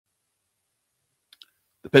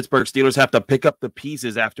The Pittsburgh Steelers have to pick up the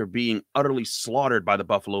pieces after being utterly slaughtered by the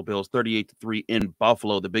Buffalo Bills, 38-3 in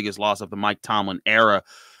Buffalo, the biggest loss of the Mike Tomlin era.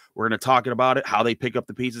 We're going to talk about it, how they pick up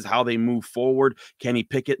the pieces, how they move forward. Kenny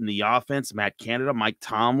Pickett in the offense, Matt Canada, Mike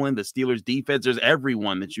Tomlin, the Steelers defense. There's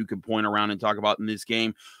everyone that you can point around and talk about in this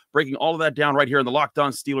game. Breaking all of that down right here in the Locked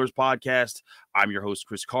On Steelers podcast. I'm your host,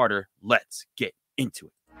 Chris Carter. Let's get into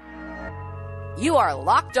it. You are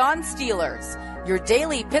Locked On Steelers, your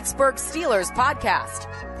daily Pittsburgh Steelers podcast,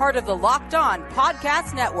 part of the Locked On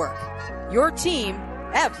Podcast Network, your team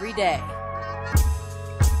every day.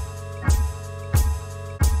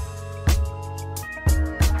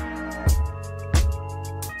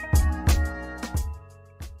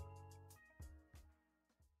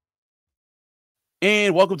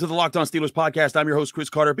 And welcome to the Locked On Steelers podcast. I'm your host, Chris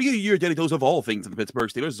Carter, bringing you your daily dose of all things in the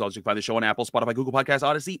Pittsburgh Steelers. As always, you can find the show on Apple, Spotify, Google Podcasts,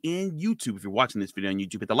 Odyssey, and YouTube. If you're watching this video on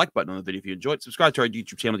YouTube, hit the like button on the video if you enjoyed it. Subscribe to our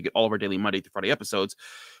YouTube channel to get all of our daily Monday through Friday episodes.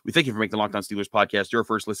 We thank you for making the Locked On Steelers podcast your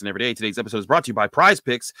first listen every day. Today's episode is brought to you by Prize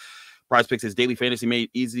Picks. Prize Picks is daily fantasy made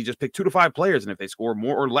easy. Just pick 2 to 5 players, and if they score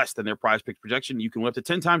more or less than their Prize Picks projection, you can win up to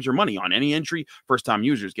 10 times your money on any entry. First-time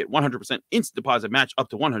users get 100% instant deposit match up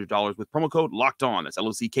to $100 with promo code Locked On. That's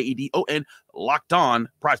LOCKEDON, Locked On,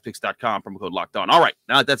 prizepicks.com, promo code Locked On. All right,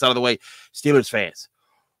 now that that's out of the way, Steelers fans,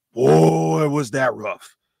 boy, was that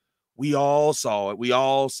rough. We all saw it. We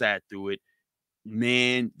all sat through it.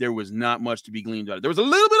 Man, there was not much to be gleaned out of it. There was a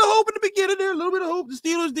little bit of hope in the beginning there, a little bit of hope. The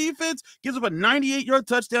Steelers defense gives up a 98-yard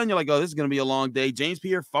touchdown. You're like, oh, this is going to be a long day. James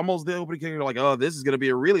Pierre fumbles the opening kick. You're like, oh, this is going to be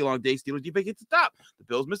a really long day. Steelers defense gets the top. The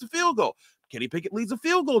Bills miss a field goal. Kenny Pickett leads a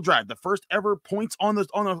field goal drive, the first ever points on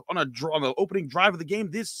the opening drive of the game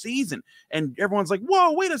this season. And everyone's like,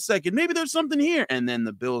 whoa, wait a second, maybe there's something here. And then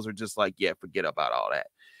the Bills are just like, yeah, forget about all that.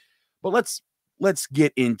 But let's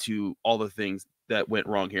get into all the things that went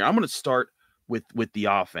wrong here. I'm going to start with the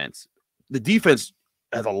offense. The defense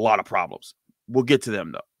has a lot of problems. We'll get to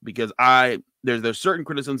them though, because there's certain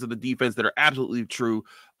criticisms of the defense that are absolutely true.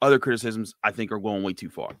 Other criticisms I think are going way too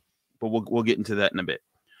far. But we'll get into that in a bit.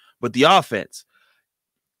 But the offense,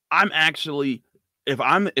 I'm actually, if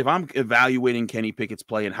I'm evaluating Kenny Pickett's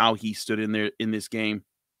play and how he stood in there in this game,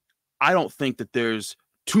 I don't think that there's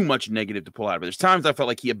too much negative to pull out of it. There's times I felt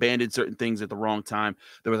like he abandoned certain things at the wrong time.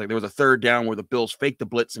 There was a third down where the Bills faked the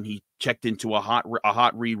blitz and he checked into a hot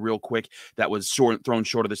read real quick that was thrown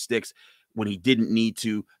short of the sticks when he didn't need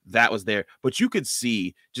to. That was there. But you could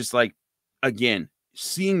see, just like, again,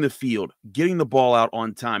 seeing the field, getting the ball out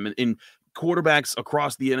on time, and quarterbacks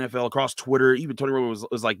across the NFL, across Twitter, even Tony Romo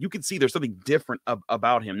was like, you can see there's something different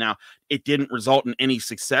about him. Now, it didn't result in any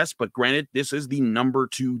success, but granted, this is the number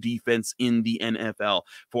 2 defense in the NFL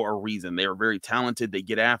for a reason. They are very talented. They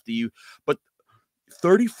get after you, but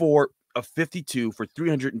 34 of 52 for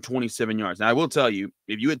 327 yards. Now, I will tell you,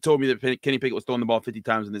 if you had told me that Kenny Pickett was throwing the ball 50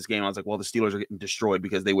 times in this game, I was like, well, the Steelers are getting destroyed,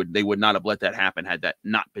 because they would not have let that happen had that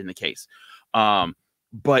not been the case.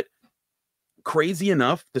 But crazy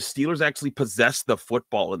enough, the Steelers actually possessed the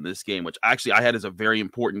football in this game, which actually I had as a very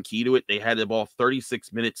important key to it. They had the ball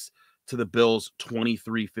 36 minutes to the Bills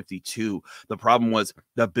 23-52. The problem was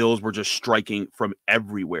the Bills were just striking from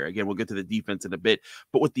everywhere. Again, we'll get to the defense in a bit,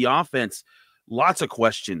 but with the offense, lots of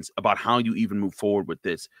questions about how you even move forward with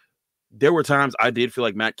this. There were times I did feel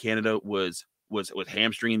like Matt Canada was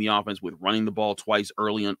hamstringing the offense with running the ball twice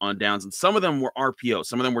early on downs. And some of them were RPO.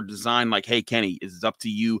 Some of them were designed like, hey, Kenny, it's up to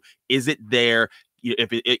you. Is it there?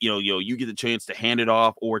 If you get the chance to hand it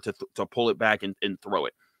off or to pull it back and throw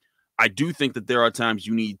it. I do think that there are times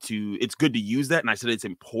you need to, it's good to use that. And I said, it's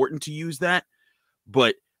important to use that,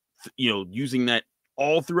 but using that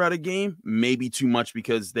all throughout a game may be too much,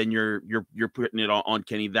 because then you're putting it on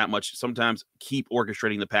Kenny that much. Sometimes keep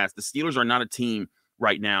orchestrating the pass. The Steelers are not a team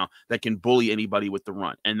right now that can bully anybody with the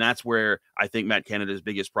run. And that's where I think Matt Canada's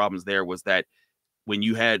biggest problems there was that when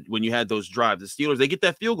you had those drives, the Steelers, they get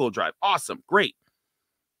that field goal drive. Awesome. Great.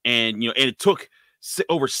 And, and it took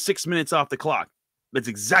over 6 minutes off the clock. That's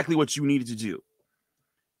exactly what you needed to do.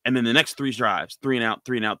 And then the next 3 drives, 3 and out,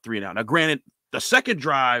 3 and out, 3 and out. Now, granted, the second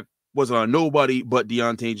drive was on nobody but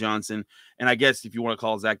Diontae Johnson. And I guess if you want to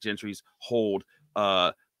call Zach Gentry's hold,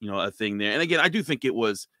 a thing there. And again, I do think it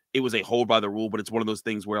was a hold by the rule, but it's one of those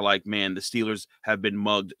things where, like, man, the Steelers have been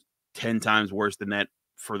mugged 10 times worse than that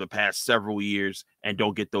for the past several years and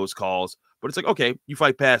don't get those calls. But it's like, okay, you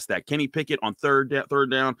fight past that. Kenny Pickett on third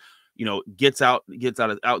down, gets out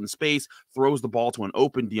in space, throws the ball to an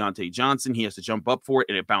open Diontae Johnson. He has to jump up for it,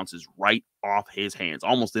 and it bounces right off his hands,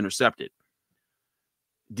 almost intercepted.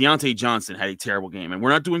 Diontae Johnson had a terrible game, and we're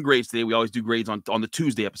not doing grades today. We always do grades on the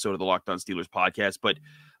Tuesday episode of the Locked On Steelers podcast, but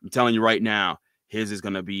I'm telling you right now, his is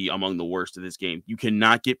going to be among the worst of this game. You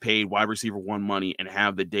cannot get paid wide receiver one money and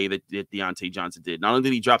have the day that Diontae Johnson did. Not only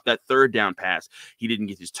did he drop that third down pass, he didn't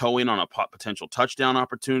get his toe in on a potential touchdown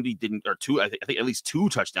opportunity. I think at least 2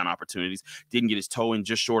 touchdown opportunities. Didn't get his toe in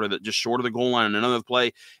just short of the goal line on another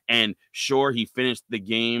play. And sure, he finished the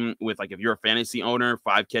game with, like, if you're a fantasy owner,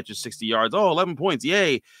 5 catches, 60 yards. Oh, 11 points.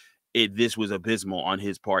 Yay. This was abysmal on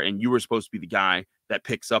his part. And you were supposed to be the guy that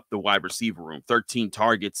picks up the wide receiver room. 13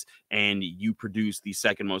 targets, and you produce the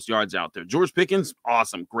second most yards out there. George Pickens,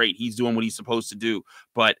 awesome, great. He's doing what he's supposed to do.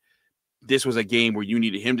 But this was a game where you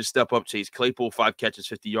needed him to step up. Chase Claypool, 5 catches,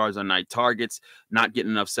 50 yards on 9 targets, not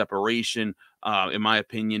getting enough separation, in my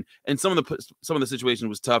opinion. And some of the situation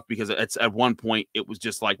was tough because at one point it was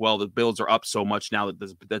just like, well, the Bills are up so much now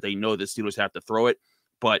that they know the Steelers have to throw it.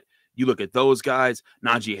 But you look at those guys,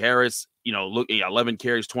 Najee Harris, 11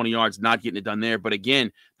 carries, 20 yards, not getting it done there. But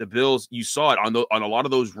again, the Bills, you saw it on a lot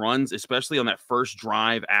of those runs, especially on that first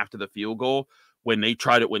drive after the field goal, when they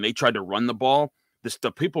tried to run the ball.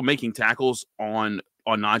 The people making tackles on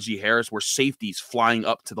Najee Harris were safeties flying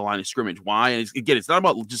up to the line of scrimmage. Why? And it's not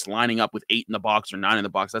about just lining up with 8 in the box or 9 in the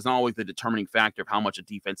box. That's not always the determining factor of how much a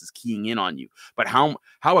defense is keying in on you. But how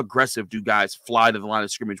aggressive do guys fly to the line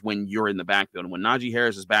of scrimmage when you're in the backfield? And when Najee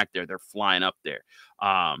Harris is back there, they're flying up there.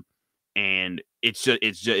 And it's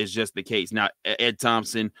just the case. Now, Ed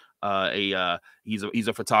Thompson, he's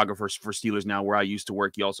a photographer for Steelers now, where I used to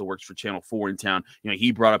work. He also works for Channel 4 in town.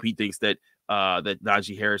 He brought up, he thinks that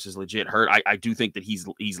Najee Harris is legit hurt. I do think that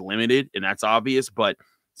he's limited, and that's obvious, but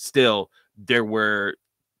still there were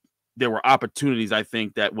opportunities, I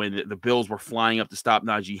think, that when the Bills were flying up to stop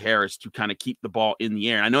Najee Harris to kind of keep the ball in the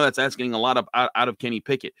air. And I know that's asking a lot out of Kenny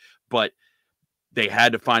Pickett, but they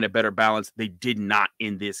had to find a better balance. They did not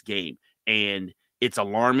in this game, and it's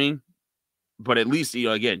alarming. But at least,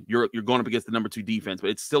 again, you're going up against the number 2 defense,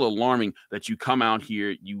 but it's still alarming that you come out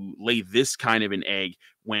here, you lay this kind of an egg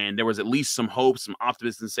when there was at least some hope, some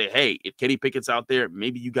optimism, and say, hey, if Kenny Pickett's out there,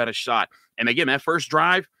 maybe you got a shot. And again, that first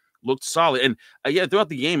drive looked solid. And again, throughout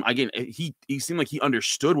the game, again, he seemed like he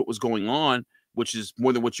understood what was going on, which is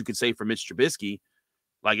more than what you could say for Mitch Trubisky.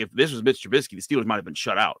 Like, if this was Mitch Trubisky, the Steelers might have been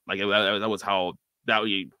shut out. Like, that was how that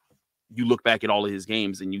you look back at all of his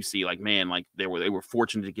games and you see, like, man, like they were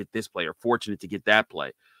fortunate to get this play or fortunate to get that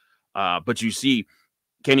play. But you see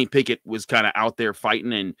Kenny Pickett was kind of out there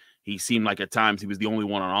fighting, and he seemed like at times he was the only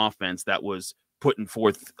one on offense that was putting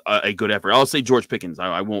forth a good effort. I'll say George Pickens.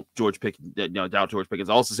 I won't doubt George Pickens.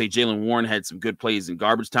 I'll also say Jaylen Warren had some good plays in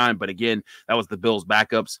garbage time, but again, that was the Bills'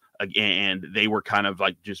 backups, and they were kind of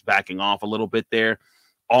like just backing off a little bit there.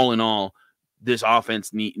 All in all, this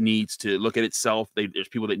offense needs to look at itself. There's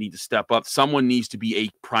people that need to step up. Someone needs to be a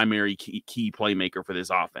primary key playmaker for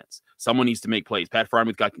this offense. Someone needs to make plays. Pat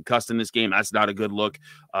Freiermuth got concussed in this game. That's not a good look.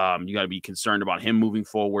 You got to be concerned about him moving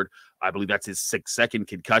forward. I believe that's his 6th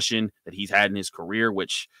concussion that he's had in his career,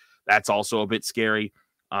 which that's also a bit scary.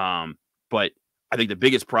 But I think the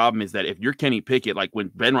biggest problem is that if you're Kenny Pickett, like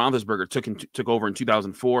when Ben Roethlisberger took over in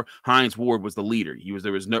 2004, Hines Ward was the leader.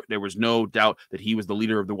 There was no doubt that he was the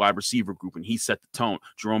leader of the wide receiver group, and he set the tone.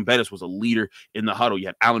 Jerome Bettis was a leader in the huddle. You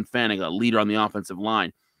had Alan Fanning, a leader on the offensive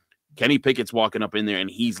line. Kenny Pickett's walking up in there, and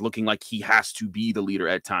he's looking like he has to be the leader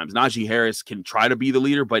at times. Najee Harris can try to be the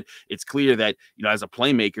leader, but it's clear that, as a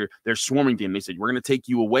playmaker, they're swarming to him. They said, we're going to take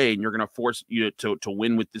you away, and you're going to force you to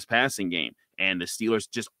win with this passing game. And the Steelers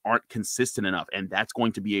just aren't consistent enough, and that's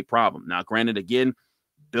going to be a problem. Now, granted, again,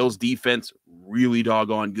 Bills defense really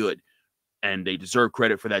doggone good, and they deserve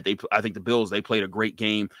credit for that. I think the Bills, they played a great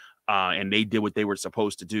game, and they did what they were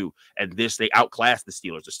supposed to do. And they outclassed the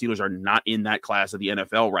Steelers. The Steelers are not in that class of the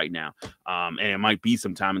NFL right now, and it might be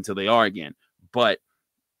some time until they are again. But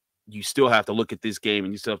you still have to look at this game,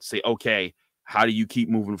 and you still have to say, okay, how do you keep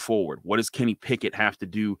moving forward? What does Kenny Pickett have to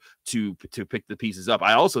do to pick the pieces up?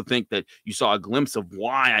 I also think that you saw a glimpse of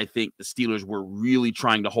why I think the Steelers were really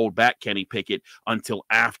trying to hold back Kenny Pickett until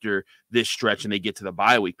after this stretch and they get to the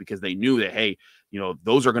bye week, because they knew that, hey,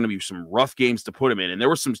 those are going to be some rough games to put him in. And there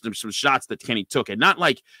were some shots that Kenny took, and not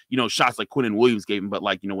like, shots like Quinnen Williams gave him, but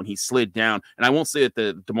like, when he slid down. And I won't say that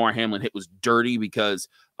the Damar Hamlin hit was dirty, because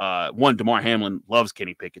Damar Hamlin loves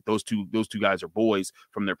Kenny Pickett. Those two guys are boys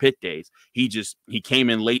from their Pitt days. He came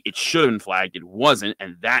in late. It should have been flagged. It wasn't.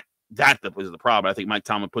 And that was the problem. I think Mike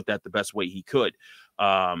Tomlin put that the best way he could.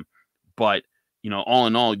 But all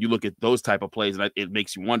in all, you look at those type of plays, and it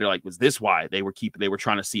makes you wonder, like, was this why they were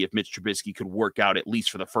trying to see if Mitch Trubisky could work out at least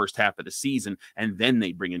for the first half of the season, and then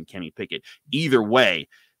they bring in Kenny Pickett? Either way,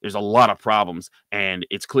 there's a lot of problems, and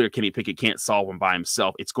it's clear Kenny Pickett can't solve them by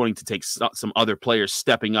himself. It's going to take some other players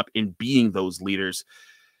stepping up and being those leaders.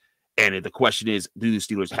 And the question is, do the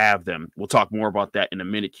Steelers have them? We'll talk more about that in a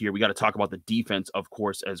minute here. We got to talk about the defense, of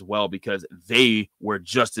course, as well, because they were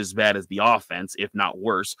just as bad as the offense, if not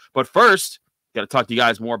worse. But first, got to talk to you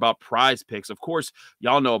guys more about Prize Picks. Of course,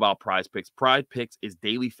 y'all know about Prize Picks. Prize Picks is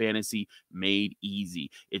daily fantasy made easy.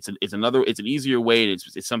 It's an easier way, and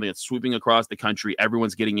it's something that's sweeping across the country.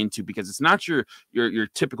 Everyone's getting into, because it's not your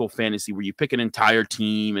typical fantasy where you pick an entire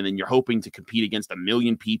team and then you're hoping to compete against a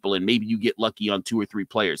million people and maybe you get lucky on 2 or 3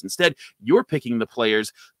 players. Instead, you're picking the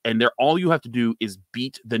players, and all you have to do is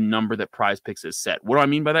beat the number that Prize Picks has set. What do I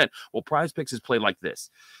mean by that? Well, Prize Picks is played like this.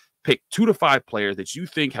 Pick 2 to 5 players that you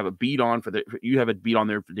think have a beat on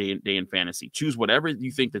their day in fantasy. Choose whatever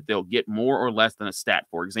you think that they'll get, more or less than a stat.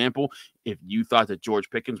 For example, if you thought that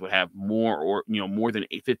George Pickens would have more than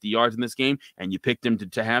 50 yards in this game, and you picked him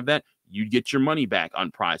to have that, you get your money back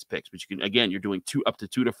on Prize Picks. But you can, again, you're doing up to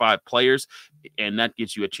 2 to 5 players, and that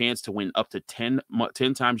gets you a chance to win up to 10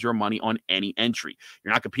 times your money on any entry.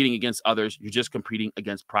 You're not competing against others. You're just competing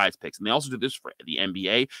against Prize Picks. And they also do this for the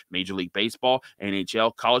NBA, Major League Baseball,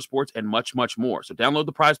 NHL, college sports, and much, much more. So download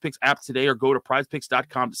the Prize Picks app today or go to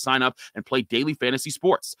prizepicks.com to sign up and play daily fantasy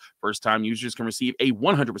sports. First-time users can receive a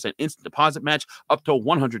 100% instant deposit match up to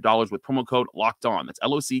 $100 with promo code Locked On. That's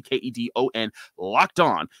LOCKEDON, Locked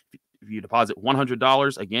On. If you deposit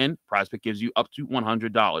 $100, again, Prize Pick gives you up to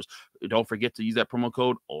 $100. Don't forget to use that promo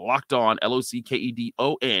code Locked On,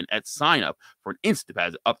 LOCKEDON, at sign up for an instant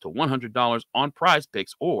deposit up to $100 on Prize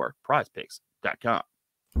Picks or prizepicks.com.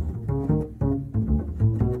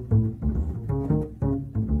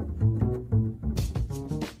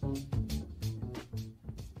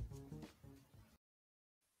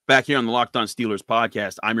 Back here on the Locked On Steelers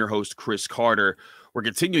podcast, I'm your host, Chris Carter. We're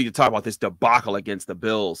continuing to talk about this debacle against the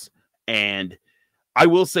Bills. And I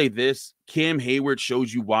will say this, Cam Hayward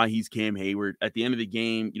shows you why he's Cam Hayward. At the end of the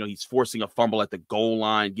game, he's forcing a fumble at the goal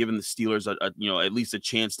line, giving the Steelers at least a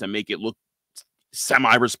chance to make it look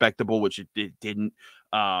semi-respectable, which it didn't.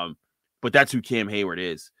 But that's who Cam Hayward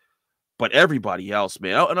is. But everybody else,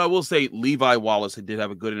 man, and I will say Levi Wallace did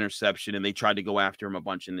have a good interception, and they tried to go after him a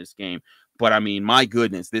bunch in this game. But, I mean, my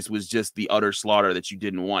goodness, this was just the utter slaughter that you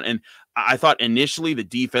didn't want. And I thought initially the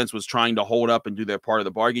defense was trying to hold up and do their part of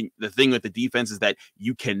the bargain. The thing with the defense is that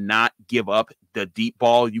you cannot give up the deep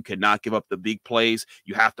ball. You cannot give up the big plays.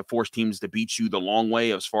 You have to force teams to beat you the long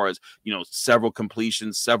way as far as, several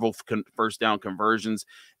completions, several first down conversions.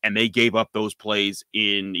 And they gave up those plays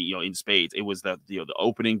in spades. It was the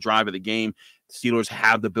opening drive of the game. Steelers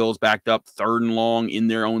have the Bills backed up 3rd and long in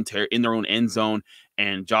their own end zone,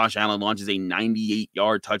 and Josh Allen launches a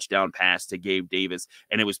 98-yard touchdown pass to Gabe Davis,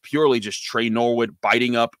 and it was purely just Trey Norwood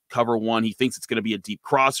biting up cover 1. He thinks it's going to be a deep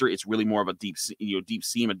crosser. It's really more of a deep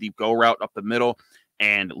seam, a deep go route up the middle.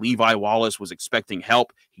 And Levi Wallace was expecting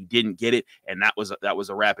help. He didn't get it, and that was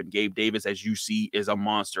a wrap. And Gabe Davis, as you see, is a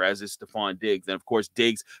monster, as is Stefon Diggs. And, of course,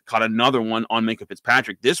 Diggs caught another one on Minkah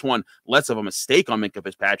Fitzpatrick. This one, less of a mistake on Minkah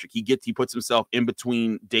Fitzpatrick. He puts himself in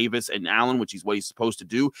between Davis and Allen, which is what he's supposed to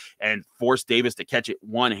do, and forced Davis to catch it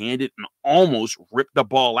one-handed and almost rip the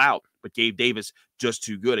ball out. But Gabe Davis, just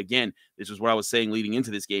too good. Again, this is what I was saying leading into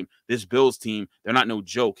this game. This Bills team, they're not no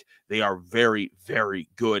joke. They are very, very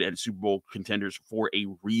good and Super Bowl contenders for a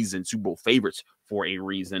reason, Super Bowl favorites for a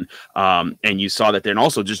reason. And you saw that there. And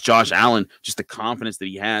also just Josh Allen, just the confidence that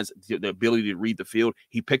he has, the ability to read the field.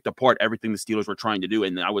 He picked apart everything the Steelers were trying to do.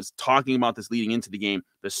 And I was talking about this leading into the game,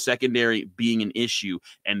 the secondary being an issue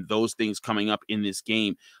and those things coming up in this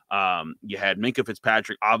game. You had Minkah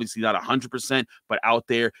Fitzpatrick, obviously not 100%, but out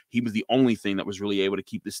there, he was the only thing that was really able to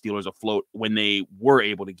keep the Steelers afloat when they were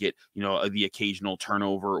able to get, the occasional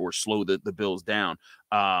turnover or slow the Bills down.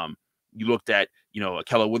 You looked at,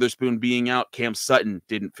 Ahkello Witherspoon being out. Cam Sutton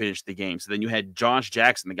didn't finish the game. So then you had Josh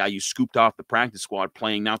Jackson, the guy you scooped off the practice squad,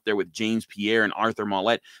 playing out there with James Pierre and Arthur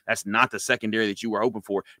Mollett. That's not the secondary that you were hoping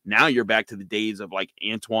for. Now you're back to the days of like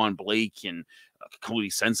Antoine Blake and Cody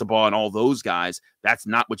Sensabaugh and all those guys. That's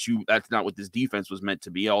not what this defense was meant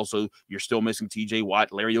to be. Also, you're still missing TJ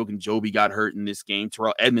Watt. Larry Ogunjobi got hurt in this game.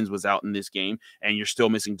 Terrell Edmonds was out in this game, and you're still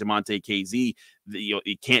missing DeMonte KZ.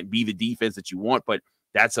 It can't be the defense that you want, but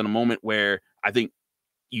that's in a moment where I think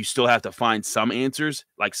you still have to find some answers.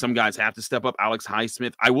 Like some guys have to step up. Alex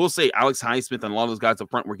Highsmith. I will say Alex Highsmith and a lot of those guys up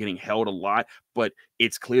front were getting held a lot, but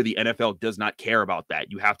it's clear the NFL does not care about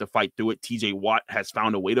that. You have to fight through it. TJ Watt has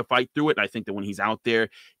found a way to fight through it. And I think that when he's out there,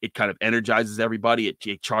 it kind of energizes everybody.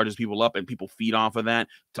 It charges people up and people feed off of that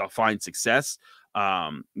to find success,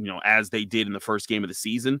 as they did in the first game of the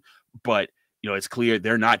season. But it's clear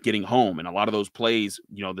they're not getting home. And a lot of those plays,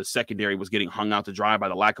 the secondary was getting hung out to dry by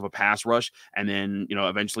the lack of a pass rush. And then,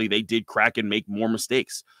 eventually they did crack and make more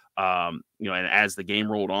mistakes. And as the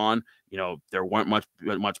game rolled on, there weren't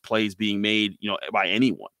much plays being made, by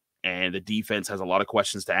anyone. And the defense has a lot of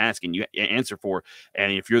questions to ask and you answer for.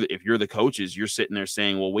 And if you're the coaches, you're sitting there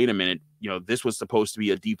saying, well, wait a minute, this was supposed to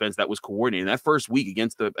be a defense that was coordinated. And that first week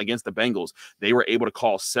against the Bengals, they were able to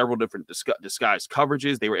call several different disguised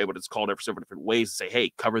coverages. They were able to call it several different ways to say,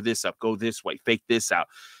 hey, cover this up, go this way, fake this out.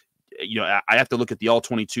 I have to look at the all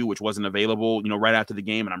 22, which wasn't available, right after the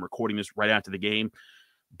game. And I'm recording this right after the game.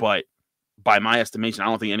 But by my estimation, I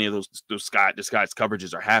don't think any of those disguised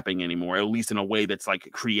coverages are happening anymore, at least in a way that's like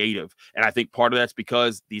creative. And I think part of that's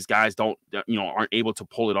because these guys aren't able to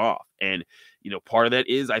pull it off. And, part of that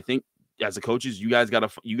is, I think, as the coaches, you guys got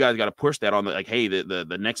to push that on hey,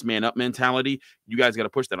 the next man up mentality. You guys got to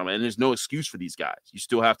push that on. And there's no excuse for these guys. You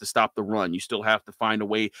still have to stop the run. You still have to find a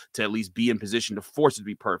way to at least be in position to force it to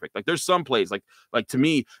be perfect. Like there's some plays like to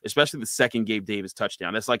me, especially the second Gabe Davis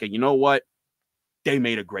touchdown. That's like what? They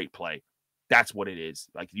made a great play. That's what it is.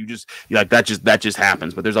 Like that just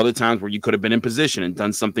happens. But there's other times where you could have been in position and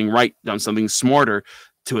done something right, done something smarter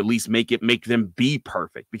to at least make them be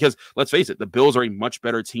perfect. Because let's face it, the Bills are a much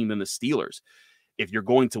better team than the Steelers. If you're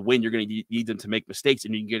going to win, you're going to need them to make mistakes,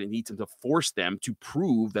 and you're going to need them to force them to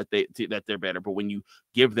prove that they're better. But when you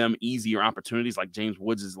give them easier opportunities, like James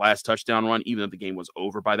Woods' last touchdown run, even if the game was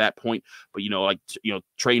over by that point, but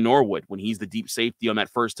Trey Norwood, when he's the deep safety on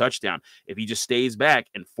that first touchdown, if he just stays back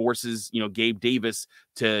and forces Gabe Davis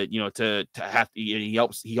to have he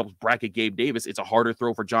helps bracket Gabe Davis, it's a harder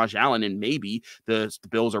throw for Josh Allen, and maybe the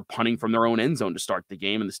Bills are punting from their own end zone to start the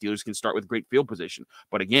game, and the Steelers can start with great field position.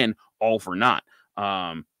 But again, all for naught.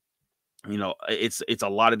 It's a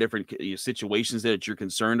lot of different situations that you're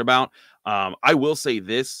concerned about. I will say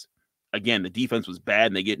this. Again, the defense was bad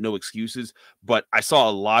and they get no excuses, but I saw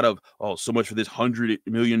a lot of, so much for this $100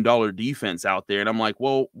 million defense out there. And I'm like,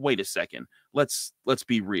 well, wait a second. Let's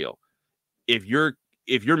be real. If you're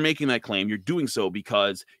making that claim, you're doing so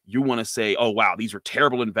because you want to say, oh, wow, these are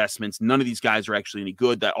terrible investments. None of these guys are actually any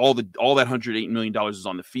good. That all that $108 million is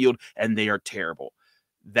on the field and they are terrible.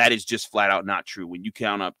 That is just flat out not true. When you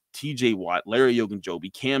count up TJ Watt, Larry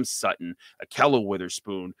Ogunjobi, Cam Sutton, Akella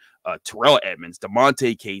Witherspoon, Terrell Edmonds,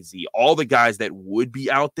 DeMonte KZ, all the guys that would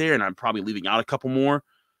be out there, and I'm probably leaving out a couple more.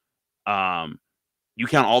 You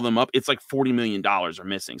count all of them up, it's like $40 million are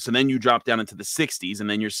missing. So then you drop down into the 60s, and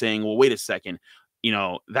then you're saying, well, wait a second.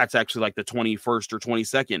 That's actually like the 21st or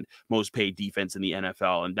 22nd most paid defense in the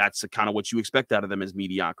NFL. And that's kind of what you expect out of them as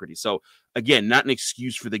mediocrity. So again, not an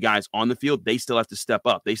excuse for the guys on the field. They still have to step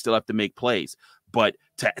up. They still have to make plays. But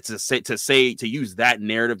to use that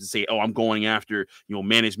narrative to say, oh, I'm going after,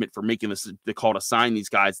 management for making the call to sign these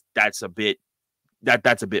guys, that's a bit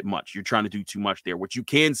much. You're trying to do too much there. What you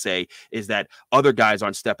can say is that other guys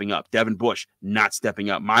aren't stepping up. Devin Bush not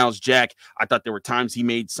stepping up. Miles Jack, I thought there were times he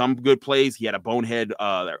made some good plays. He had a bonehead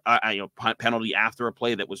penalty after a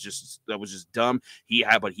play that was just dumb.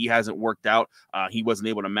 But he hasn't worked out. He wasn't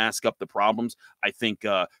able to mask up the problems. I think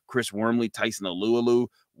Chris Wormley, Tyson Alualu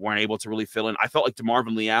weren't able to really fill in. I felt like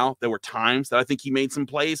DeMarvin Leal, there were times that I think he made some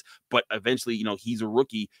plays, but eventually, he's a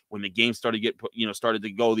rookie. When the game started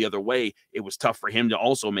to go the other way, it was tough for him to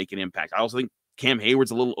also make an impact. I also think Cam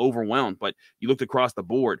Hayward's a little overwhelmed, but you looked across the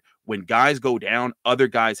board. When guys go down, other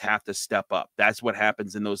guys have to step up. That's what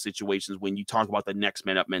happens in those situations when you talk about the next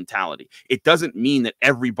man up mentality. It doesn't mean that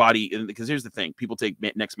everybody, because here's the thing, people take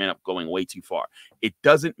next man up going way too far. It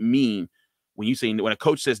doesn't mean when a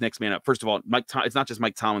coach says next man up, first of all, it's not just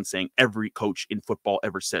Mike Tomlin saying, every coach in football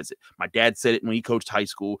ever says it. My dad said it when he coached high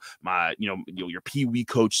school. Your Pee Wee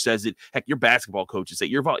coach says it. Heck, your basketball coaches say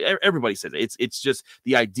it. Everybody says it. It's just,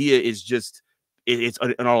 the idea is just, it's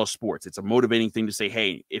in all of sports. It's a motivating thing to say,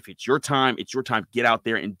 hey, if it's your time, get out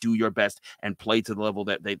there and do your best and play to the level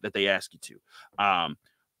that they ask you to.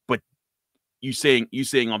 But you saying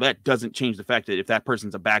all that doesn't change the fact that if that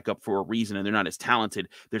person's a backup for a reason and they're not as talented,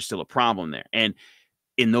 there's still a problem there. And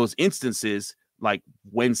in those instances, like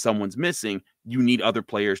when someone's missing, you need other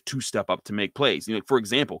players to step up to make plays. For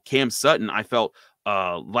example, Cam Sutton, I felt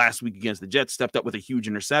last week against the Jets, stepped up with a huge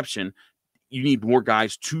interception. You need more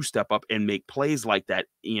guys to step up and make plays like that.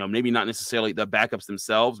 Maybe not necessarily the backups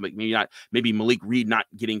themselves, maybe Malik Reed not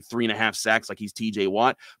getting 3.5 sacks like he's TJ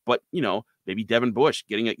Watt, but Maybe Devin Bush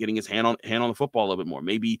getting his hand on the football a little bit more.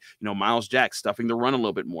 Maybe, Miles Jack stuffing the run a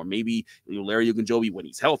little bit more. Maybe, Larry Ogunjobi, when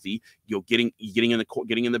he's healthy, getting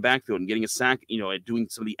in the backfield and getting a sack, and doing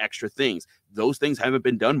some of the extra things. Those things haven't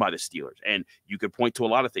been done by the Steelers. And you could point to a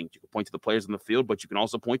lot of things. You could point to the players in the field, but you can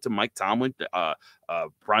also point to Mike Tomlin,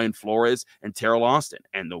 Brian Flores, and Teryl Austin,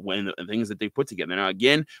 and the things that they put together. Now,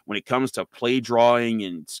 again, when it comes to play drawing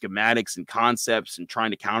and schematics and concepts and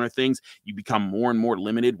trying to counter things, you become more and more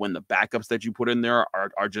limited when the backups that you put in there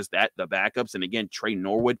are just that, the backups. And again, Trey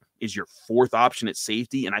Norwood is your fourth option at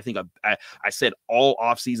safety. And I think I said all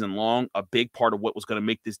offseason long, a big part of what was going to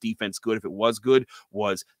make this defense good, if it was good,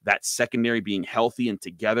 was that secondary being healthy and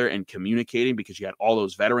together and communicating, because you had all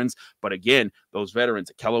those veterans. But again, those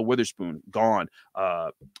veterans, Ahkello Witherspoon, gone.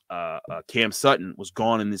 Cam Sutton was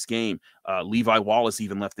gone in this game. Levi Wallace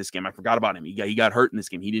even left this game. I forgot about him. He got hurt in this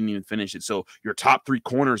game. He didn't even finish it. So your top three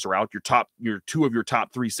corners are out. Your two of your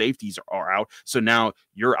top three safeties are out. So now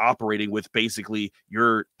you're operating with basically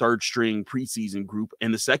your third string preseason group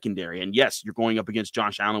in the secondary. And yes, you're going up against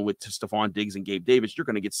Josh Allen with Stefon Diggs and Gabe Davis. You're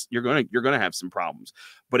going to have some problems.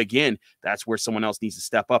 But again, that's where someone else needs to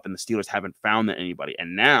step up, and the Steelers haven't found that anybody.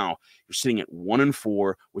 And now you're sitting at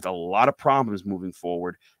 1-4 with a lot of problems moving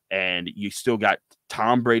forward. And you still got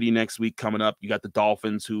Tom Brady next week coming up. You got the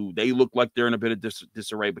Dolphins, who they look like they're in a bit of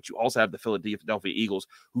disarray, but you also have the Philadelphia Eagles,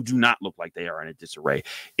 who do not look like they are in a disarray.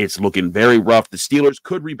 It's looking very rough. The Steelers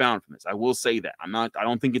could rebound from this. I will say that. I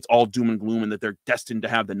don't think it's all doom and gloom and that they're destined to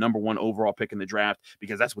have the number 1 overall pick in the draft,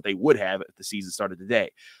 because that's what they would have if the season started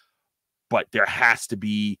today. But there has to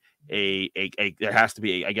be a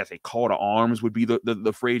call to arms would be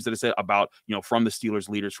the phrase that I said about, from the Steelers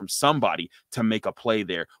leaders, from somebody to make a play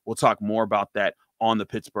there. We'll talk more about that on the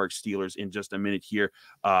Pittsburgh Steelers in just a minute here.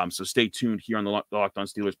 So stay tuned here on the Locked On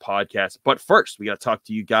Steelers podcast. But first, we got to talk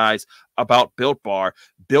to you guys about Built Bar.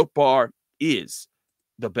 Built Bar is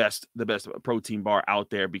the best protein bar out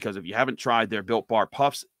there, because if you haven't tried their Built Bar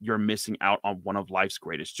Puffs, you're missing out on one of life's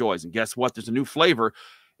greatest joys. And guess what? There's a new flavor.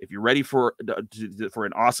 If you're ready for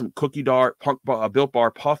an awesome cookie dough Built Bar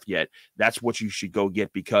Puff yet, that's what you should go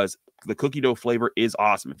get, because the cookie dough flavor is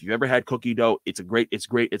awesome. If you've ever had cookie dough, it's great,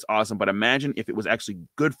 it's awesome. But imagine if it was actually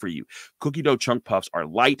good for you. Cookie dough chunk puffs are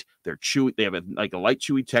light, they're chewy, they have a light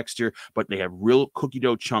chewy texture, but they have real cookie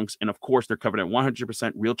dough chunks, and of course they're covered in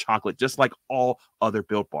 100% real chocolate, just like all other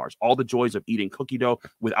Built Bars. All the joys of eating cookie dough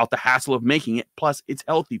without the hassle of making it, plus it's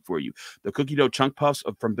healthy for you. The cookie dough chunk puffs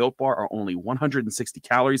from Built Bar are only 160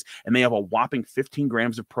 calories, and they have a whopping 15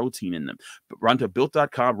 grams of protein in them. But run to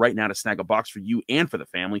Built.com right now to snag a box for you and for the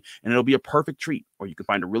family, and it'll be a perfect treat. Or you can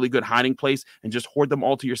find a really good hiding place and just hoard them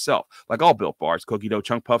all to yourself. Like all Built Bars, cookie dough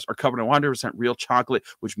chunk puffs are covered in 100% real chocolate,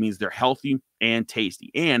 which means they're healthy and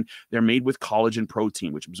tasty. And they're made with collagen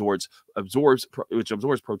protein, which absorbs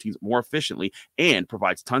proteins more efficiently and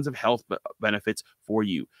provides tons of health benefits for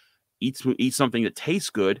you. Eat something that tastes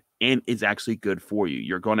good and is actually good for you.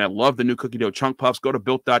 You're going to love the new cookie dough chunk puffs. Go to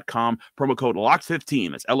Built.com, promo code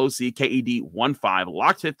LOCKED15. That's LOCKED15,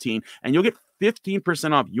 LOCKED15, and you'll get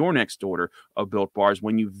 15% off your next order of Built Bars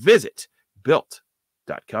when you visit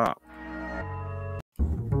Built.com.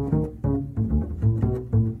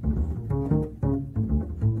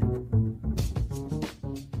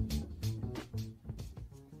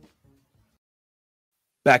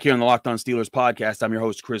 Back here on the Locked On Steelers podcast, I'm your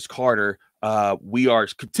host, Chris Carter. We are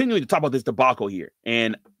continuing to talk about this debacle here.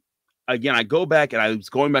 And again, I was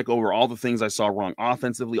going back over all the things I saw wrong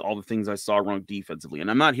offensively, all the things I saw wrong defensively.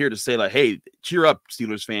 And I'm not here to say like, hey, cheer up,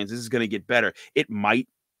 Steelers fans, this is going to get better. It might.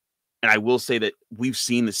 And I will say that we've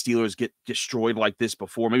seen the Steelers get destroyed like this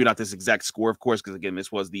before. Maybe not this exact score, of course, because again,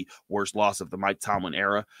 this was the worst loss of the Mike Tomlin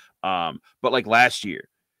era. But like last year,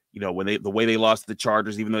 when the way they lost to the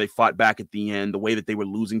Chargers, even though they fought back at the end, the way that they were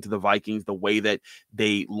losing to the Vikings, the way that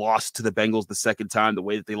they lost to the Bengals the second time, the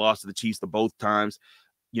way that they lost to the Chiefs both times,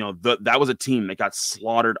 that was a team that got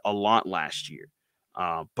slaughtered a lot last year.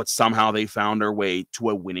 But somehow they found their way to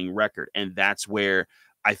a winning record. And that's where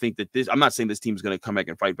I think that I'm not saying this team is going to come back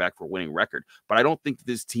and fight back for a winning record, but I don't think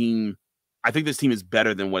I think this team is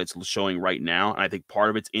better than what it's showing right now. And I think part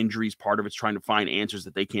of it's injuries, part of it's trying to find answers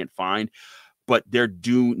that they can't find. But there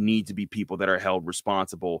do need to be people that are held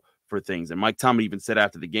responsible for things. And Mike Tomlin even said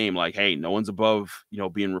after the game, like, hey, no one's above,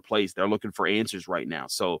 being replaced. They're looking for answers right now.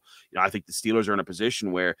 So, I think the Steelers are in a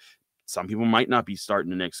position where some people might not be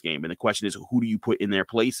starting the next game. And the question is, who do you put in their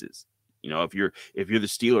places? If you're the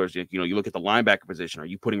Steelers, you look at the linebacker position. Are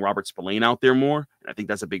you putting Robert Spillane out there more? And I think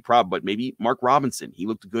that's a big problem. But maybe Mark Robinson, he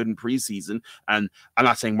looked good in preseason. And I'm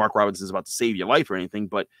not saying Mark Robinson is about to save your life or anything,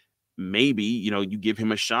 but maybe, you give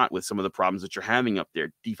him a shot with some of the problems that you're having up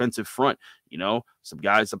there. Defensive front, some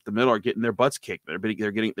guys up the middle are getting their butts kicked.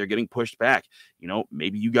 They're getting pushed back.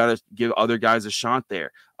 Maybe you got to give other guys a shot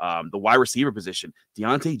there. The wide receiver position,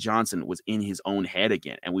 Diontae Johnson was in his own head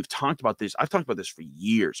again. And we've talked about this. I've talked about this for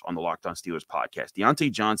years on the Locked On Steelers podcast.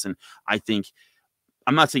 Diontae Johnson, I think,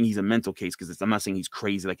 I'm not saying he's a mental case because I'm not saying he's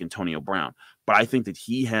crazy like Antonio Brown, but I think that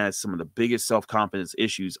he has some of the biggest self-confidence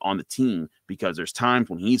issues on the team, because there's times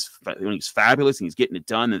when he's fabulous and he's getting it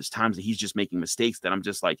done, and there's times that he's just making mistakes that I'm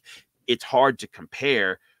just like, it's hard to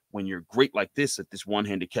compare when you're great like this at this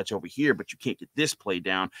one-handed catch over here, but you can't get this play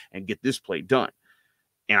down and get this play done.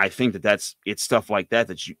 And I think that it's stuff like that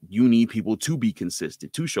you need people to be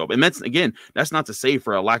consistent, to show up. And that's not to say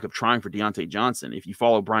for a lack of trying for Diontae Johnson. If you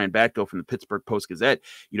follow Brian Batko from the Pittsburgh Post-Gazette,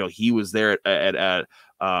 he was there at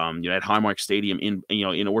Highmark Stadium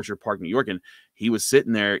in Orchard Park, New York, and he was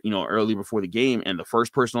sitting there, early before the game, and the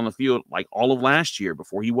first person on the field, like all of last year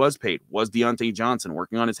before he was paid, was Diontae Johnson,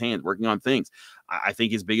 working on his hands, working on things. I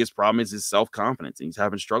think his biggest problem is his self-confidence, and he's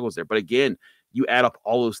having struggles there. But again, you add up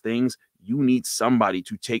all those things, you need somebody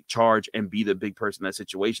to take charge and be the big person in that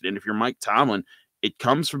situation. And if you're Mike Tomlin, it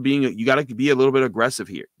comes from you got to be a little bit aggressive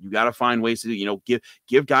here. You got to find ways to,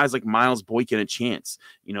 give guys like Miles Boykin a chance.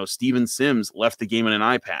 Steven Sims left the game in an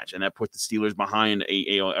eye patch, and that put the Steelers behind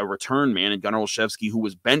a return man, and Gunnar Olszewski, who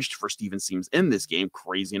was benched for Steven Sims in this game.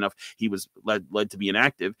 Crazy enough, he was led to be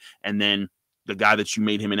inactive. And then the guy that you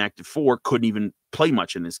made him inactive for couldn't even play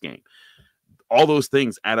much in this game. All those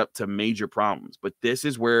things add up to major problems. But this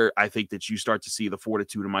is where I think that you start to see the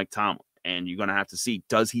fortitude of Mike Tomlin. And you're going to have to see,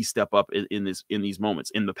 does he step up in these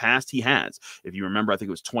moments? In the past, he has. If you remember, I think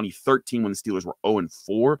it was 2013 when the Steelers were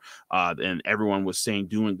 0-4, and everyone was saying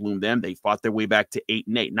doom and gloom them. They fought their way back to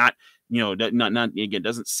 8-8. Not again,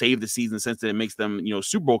 doesn't save the season in the sense that it makes them,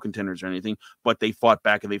 Super Bowl contenders or anything, but they fought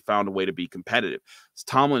back and they found a way to be competitive. It's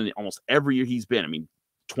Tomlin, almost every year he's been,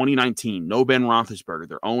 2019, no Ben Roethlisberger.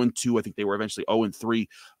 They're 0-2. I think they were eventually 0-3.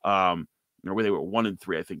 Where they were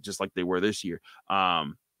 1-3, I think, just like they were this year.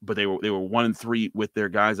 But they were 1-3 with their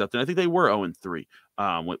guys out there. I think they were 0-3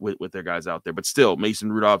 with their guys out there. But still, Mason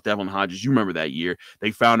Rudolph, Devlin Hodges, you remember that year.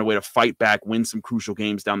 They found a way to fight back, win some crucial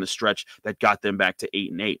games down the stretch that got them back to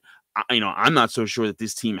 8-8. I'm not so sure that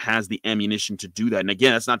this team has the ammunition to do that. And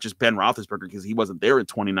again, that's not just Ben Roethlisberger, because he wasn't there in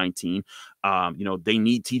 2019. They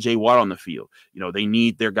need TJ Watt on the field. They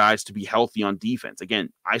need their guys to be healthy on defense. Again,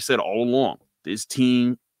 I said all along, this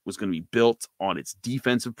team was going to be built on its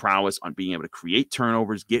defensive prowess, on being able to create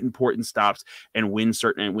turnovers, get important stops, and win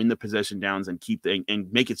the possession downs, and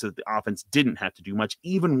and make it so that the offense didn't have to do much,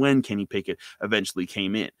 even when Kenny Pickett eventually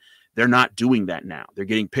came in. They're not doing that now. They're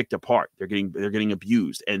getting picked apart. They're getting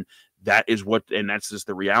abused. And that's just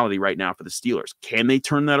the reality right now for the Steelers. Can they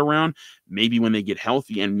turn that around? Maybe when they get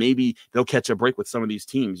healthy, and maybe they'll catch a break with some of these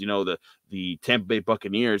teams. The Tampa Bay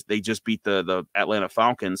Buccaneers, they just beat the Atlanta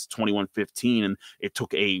Falcons 21-15, and it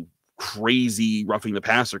took a crazy roughing the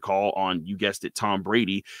passer call on, you guessed it, Tom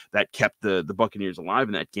Brady, that kept the Buccaneers alive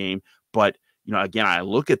in that game. But, again, I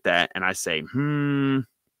look at that and I say, can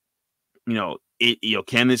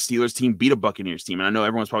this Steelers team beat a Buccaneers team? And I know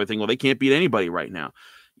everyone's probably thinking, well, they can't beat anybody right now.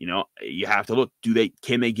 You have to look,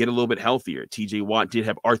 can they get a little bit healthier? TJ Watt did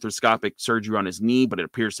have arthroscopic surgery on his knee, but it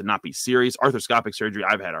appears to not be serious. Arthroscopic surgery,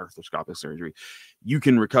 I've had arthroscopic surgery. You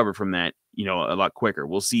can recover from that, a lot quicker.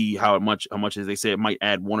 We'll see how much, as they say, it might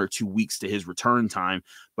add 1 or 2 weeks to his return time.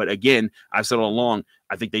 But again, I've said all along,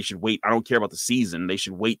 I think they should wait. I don't care about the season. They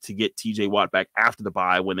should wait to get TJ Watt back after the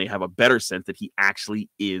bye, when they have a better sense that he actually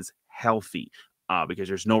is healthy. Because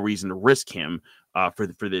there's no reason to risk him for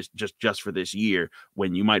this just for this year,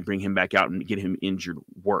 when you might bring him back out and get him injured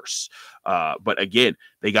worse. But again,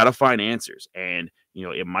 they got to find answers, and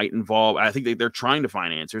it might involve. I think they're trying to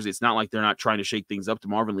find answers. It's not like they're not trying to shake things up.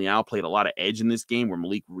 DeMarvin Leal played a lot of edge in this game, where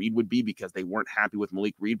Malik Reed would be, because they weren't happy with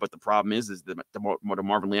Malik Reed. But the problem is that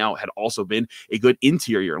DeMarvin Leal had also been a good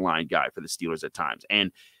interior line guy for the Steelers at times,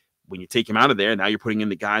 and when you take him out of there, now you're putting in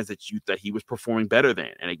the guys that he was performing better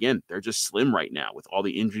than. And again, they're just slim right now with all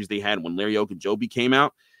the injuries they had. When Larry Ogunjobi came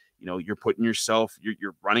out, you're putting yourself,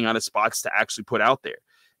 you're running out of spots to actually put out there.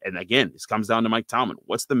 And again, this comes down to Mike Tomlin.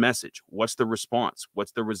 What's the message? What's the response?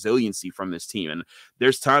 What's the resiliency from this team? And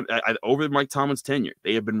there's time over Mike Tomlin's tenure,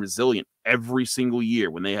 they have been resilient every single year.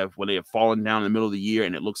 When they have fallen down in the middle of the year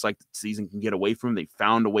and it looks like the season can get away from them, they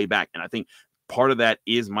found a way back. And I think part of that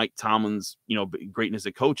is Mike Tomlin's, greatness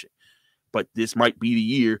at coaching. but this might be the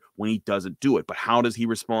year when he doesn't do it. But how does he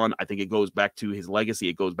respond? I think it goes back to his legacy.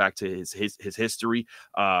 It goes back to his history.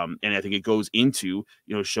 And I think it goes into,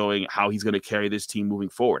 showing how he's going to carry this team moving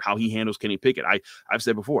forward, how he handles Kenny Pickett. I've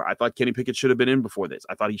said before, I thought Kenny Pickett should have been in before this.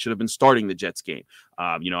 I thought he should have been starting the Jets game.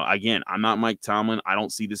 Again, I'm not Mike Tomlin. I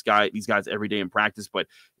don't see these guys every day in practice, but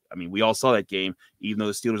I mean, we all saw that game. Even though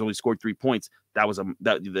the Steelers only scored 3 points, the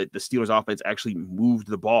Steelers offense actually moved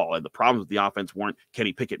the ball. And the problems with the offense weren't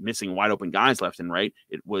Kenny Pickett missing wide open guys left and right.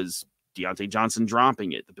 It was Diontae Johnson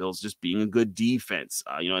dropping it. The Bills just being a good defense.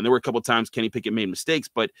 And there were a couple of times Kenny Pickett made mistakes,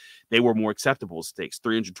 but they were more acceptable mistakes.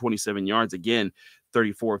 327 yards, again,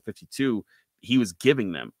 34-52. He was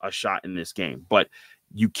giving them a shot in this game. But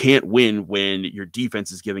you can't win when your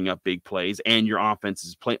defense is giving up big plays and your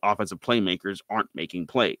offensive playmakers aren't making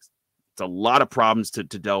plays. It's a lot of problems to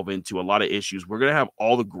delve into, a lot of issues. We're going to have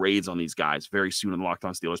all the grades on these guys very soon on the Locked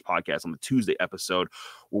On Steelers podcast on the Tuesday episode.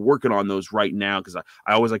 We're working on those right now because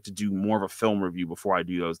I always like to do more of a film review before I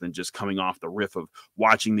do those than just coming off the riff of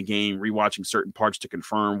watching the game, rewatching certain parts to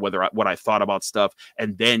confirm what I thought about stuff,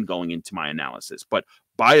 and then going into my analysis. But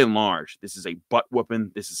by and large, this is a butt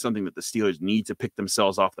whooping. This is something that the Steelers need to pick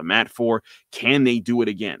themselves off the mat for. Can they do it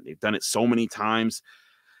again? They've done it so many times.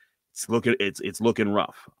 It's looking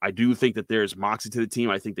rough. I do think that there's moxie to the team.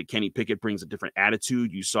 I think that Kenny Pickett brings a different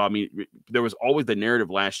attitude. You saw there was always the narrative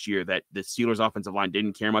last year that the Steelers offensive line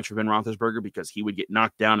didn't care much for Ben Roethlisberger because he would get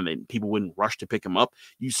knocked down and then people wouldn't rush to pick him up.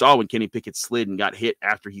 You saw when Kenny Pickett slid and got hit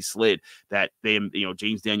after he slid that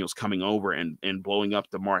James Daniels coming over and blowing up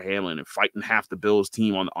Damar Hamlin and fighting half the Bills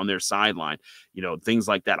team on their sideline, things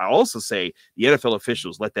like that. I also say the NFL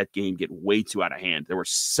officials let that game get way too out of hand. There were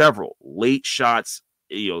several late shots.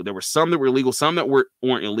 There were some that were illegal, some that weren't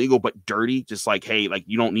illegal, but dirty. Just like, hey, like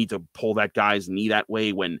you don't need to pull that guy's knee that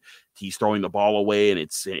way when he's throwing the ball away and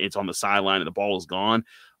it's on the sideline and the ball is gone.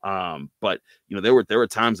 But there were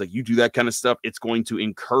times like you do that kind of stuff, it's going to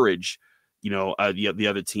encourage the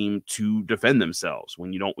other team to defend themselves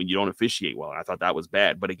when you don't officiate well. I thought that was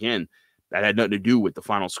bad, but again, that had nothing to do with the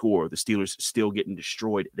final score. The Steelers still getting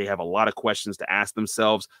destroyed. They have a lot of questions to ask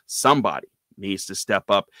themselves. Somebody needs to step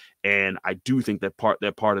up, and I do think that part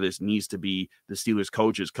of this needs to be the Steelers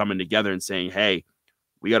coaches coming together and saying, hey,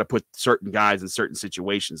 we got to put certain guys in certain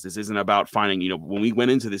situations. This isn't about finding, when we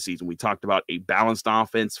went into the season, we talked about a balanced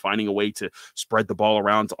offense, finding a way to spread the ball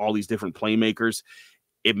around to all these different playmakers.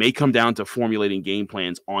 It may come down to formulating game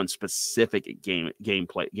plans on specific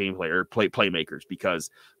gameplay or playmakers,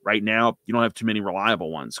 because right now you don't have too many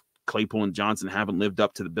reliable ones. Claypool and Johnson haven't lived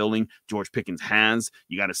up to the billing. George Pickens has.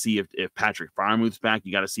 You got to see if Patrick Freiermuth's back.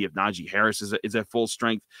 You got to see if Najee Harris is at full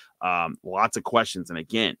strength. Lots of questions. And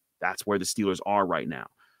again, that's where the Steelers are right now.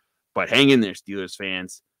 But hang in there, Steelers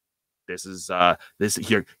fans. This is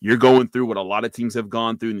you're going through what a lot of teams have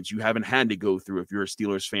gone through and that you haven't had to go through. If you're a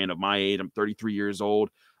Steelers fan of my age, I'm 33 years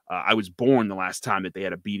old. I was born the last time that they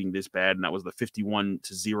had a beating this bad, and that was the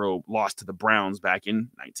 51-0 loss to the Browns back in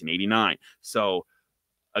 1989. So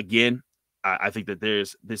again, I think that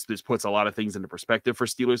this puts a lot of things into perspective for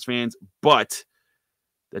Steelers fans, but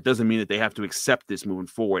that doesn't mean that they have to accept this moving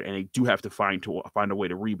forward, and they do have to find a way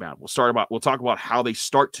to rebound. We'll talk about how they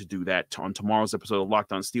start to do that on tomorrow's episode of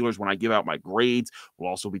Locked On Steelers when I give out my grades. We'll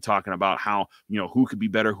also be talking about how who could be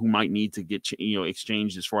better, who might need to get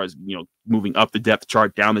exchanged as far as moving up the depth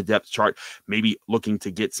chart, down the depth chart, maybe looking to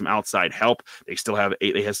get some outside help. They still have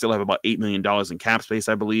about $8 million in cap space,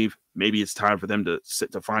 I believe. Maybe it's time for them to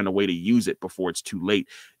find a way to use it before it's too late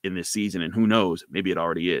in this season, and who knows, maybe it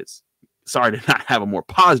already is. Sorry to not have a more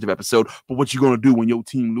positive episode, but what you going to do when your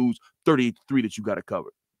team lose 38-3 that you got to cover?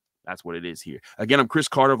 That's what it is here. Again, I'm Chris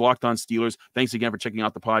Carter of Locked On Steelers. Thanks again for checking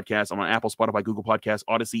out the podcast. I'm on Apple, Spotify, Google Podcasts,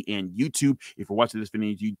 Odyssey, and YouTube. If you're watching this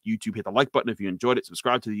video on YouTube, hit the like button if you enjoyed it.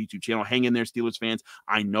 Subscribe to the YouTube channel. Hang in there, Steelers fans.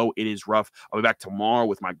 I know it is rough. I'll be back tomorrow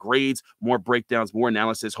with my grades, more breakdowns, more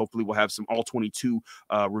analysis. Hopefully, we'll have some All-22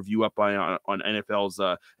 review up on NFL's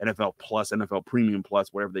NFL Plus, NFL Premium Plus,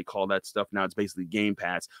 whatever they call that stuff now. It's basically Game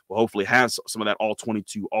Pass. We'll hopefully have some of that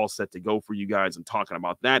All-22 all set to go for you guys and talking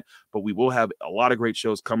about that. But we will have a lot of great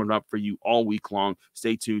shows coming up for you all week long.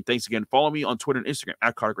 Stay tuned. Thanks again. Follow me on Twitter and Instagram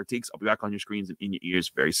at Carter Critiques. I'll be back on your screens and in your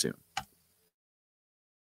ears very soon.